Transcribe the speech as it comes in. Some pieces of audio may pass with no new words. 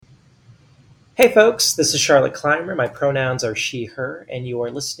Hey folks, this is Charlotte Clymer. My pronouns are she, her, and you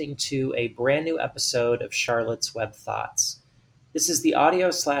are listening to a brand new episode of Charlotte's Web Thoughts. This is the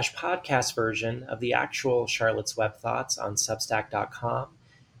audio/podcast version of the actual Charlotte's Web Thoughts on Substack.com.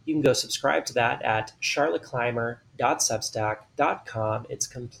 You can go subscribe to that at charlotteclymer.substack.com. It's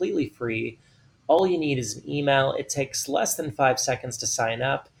completely free. All you need is an email. It takes less than 5 seconds to sign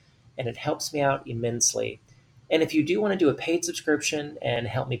up, and it helps me out immensely. And if you do want to do a paid subscription and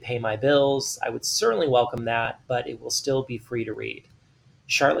help me pay my bills, I would certainly welcome that, but it will still be free to read.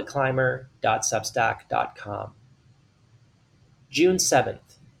 charlotteclymer.substack.com. June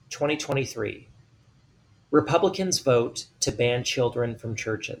 7th, 2023. Republicans vote to ban children from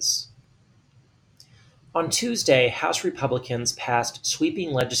churches. On Tuesday, House Republicans passed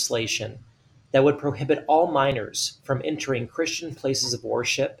sweeping legislation that would prohibit all minors from entering Christian places of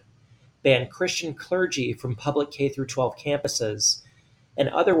worship, ban Christian clergy from public K-12 campuses, and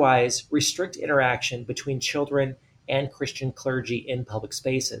otherwise restrict interaction between children and Christian clergy in public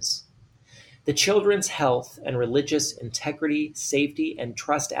spaces. The Children's Health and Religious Integrity, Safety, and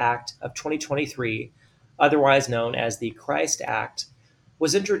Trust Act of 2023, otherwise known as the CHRIST Act,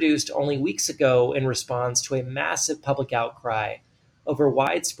 was introduced only weeks ago in response to a massive public outcry over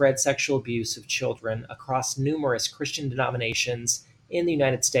widespread sexual abuse of children across numerous Christian denominations in the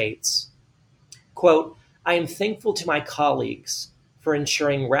United States. Quote, I am thankful to my colleagues for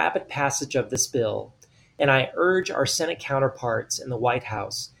ensuring rapid passage of this bill, and I urge our Senate counterparts in the White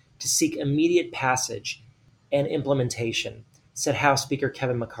House to seek immediate passage and implementation, said House Speaker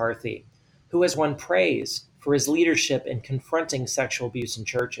Kevin McCarthy, who has won praise for his leadership in confronting sexual abuse in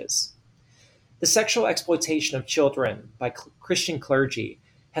churches. The sexual exploitation of children by Christian clergy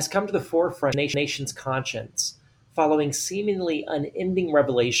has come to the forefront of the nation's conscience following seemingly unending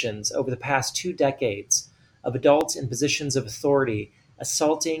revelations over the past 2 decades of adults in positions of authority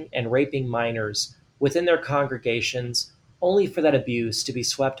assaulting and raping minors within their congregations, only for that abuse to be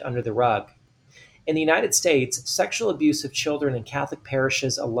swept under the rug. In the United States, sexual abuse of children in Catholic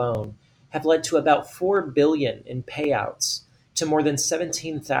parishes alone have led to about $4 billion in payouts to more than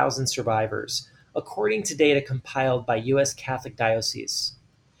 17,000 survivors, according to data compiled by U.S. Catholic dioceses.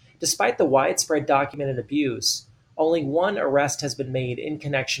 Despite the widespread documented abuse, only one arrest has been made in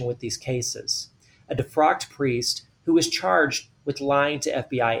connection with these cases, a defrocked priest who was charged with lying to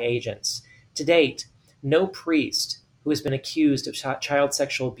FBI agents. To date, no priest who has been accused of child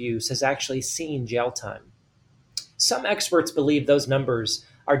sexual abuse has actually seen jail time. Some experts believe those numbers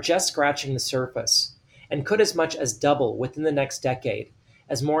are just scratching the surface and could as much as double within the next decade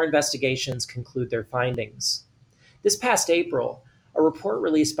as more investigations conclude their findings. This past April, a report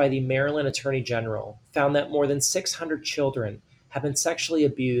released by the Maryland Attorney General found that more than 600 children have been sexually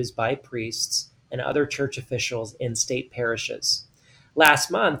abused by priests and other church officials in state parishes. Last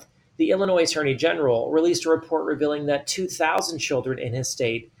month, the Illinois Attorney General released a report revealing that 2,000 children in his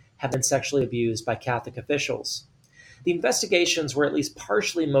state have been sexually abused by Catholic officials. The investigations were at least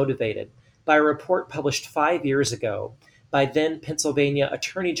partially motivated by a report published 5 years ago by then Pennsylvania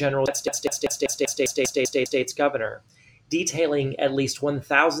Attorney General State's Governor, detailing at least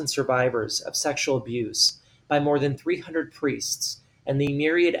 1,000 survivors of sexual abuse by more than 300 priests and the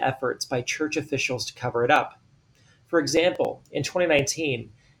myriad efforts by church officials to cover it up. For example, in 2019,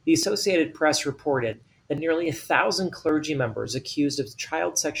 the Associated Press reported that nearly 1,000 clergy members accused of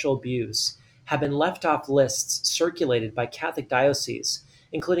child sexual abuse have been left off lists circulated by Catholic dioceses,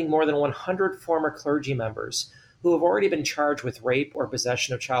 including more than 100 former clergy members who have already been charged with rape or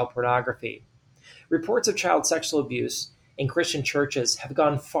possession of child pornography. Reports of child sexual abuse in Christian churches have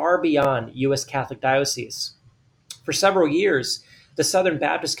gone far beyond U.S. Catholic dioceses. For several years, the Southern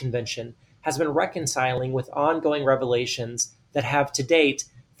Baptist Convention has been reconciling with ongoing revelations that have to date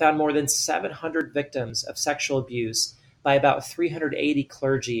found more than 700 victims of sexual abuse by about 380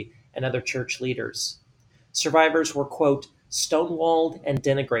 clergy and other church leaders. Survivors were, quote, stonewalled and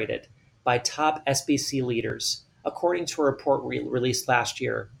denigrated by top SBC leaders, according to a report released last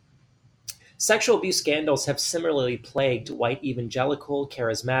year. Sexual abuse scandals have similarly plagued white evangelical,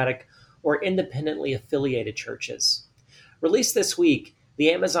 charismatic, or independently affiliated churches. Released this week,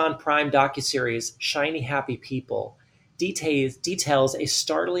 the Amazon Prime docuseries Shiny Happy People details a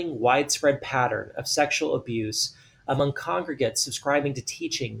startling widespread pattern of sexual abuse among congregates subscribing to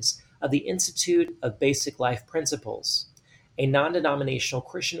teachings of the Institute of Basic Life Principles, a non-denominational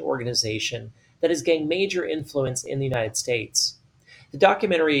Christian organization that has gained major influence in the United States. The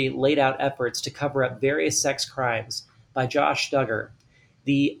documentary laid out efforts to cover up various sex crimes by Josh Duggar,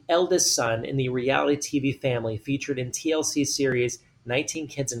 the eldest son in the reality TV family featured in TLC series 19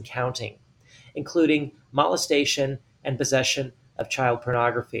 Kids and Counting, including molestation and possession of child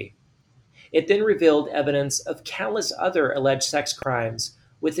pornography. It then revealed evidence of countless other alleged sex crimes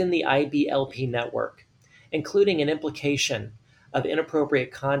within the IBLP network, including an implication of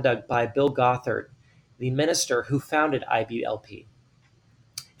inappropriate conduct by Bill Gothard, the minister who founded IBLP.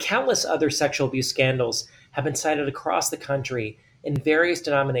 Countless other sexual abuse scandals have been cited across the country in various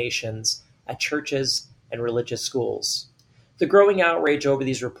denominations, at churches, and religious schools. The growing outrage over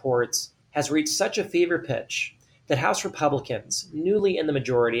these reports has reached such a fever pitch that House Republicans, newly in the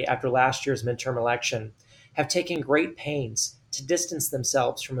majority after last year's midterm election, have taken great pains to distance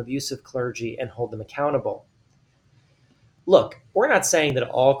themselves from abusive clergy and hold them accountable. Look, we're not saying that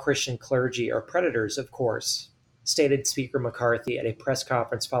all Christian clergy are predators, of course, stated Speaker McCarthy at a press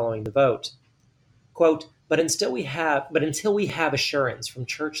conference following the vote. Quote, until we have assurance from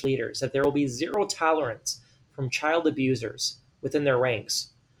church leaders that there will be zero tolerance from child abusers within their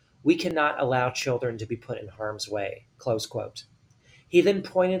ranks, we cannot allow children to be put in harm's way, close quote. He then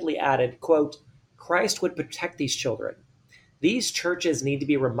pointedly added, quote, Christ would protect these children. These churches need to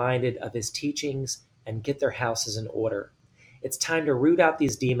be reminded of his teachings and get their houses in order. It's time to root out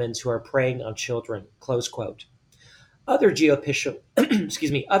these demons who are preying on children, close quote. Other GOP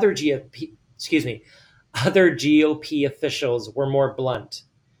officials were more blunt.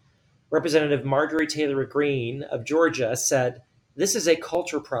 Representative Marjorie Taylor Greene of Georgia said, "This is a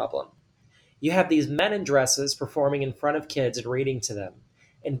culture problem. You have these men in dresses performing in front of kids and reading to them,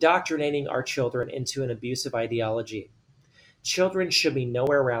 indoctrinating our children into an abusive ideology. Children should be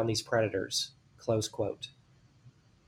nowhere around these predators." Close quote.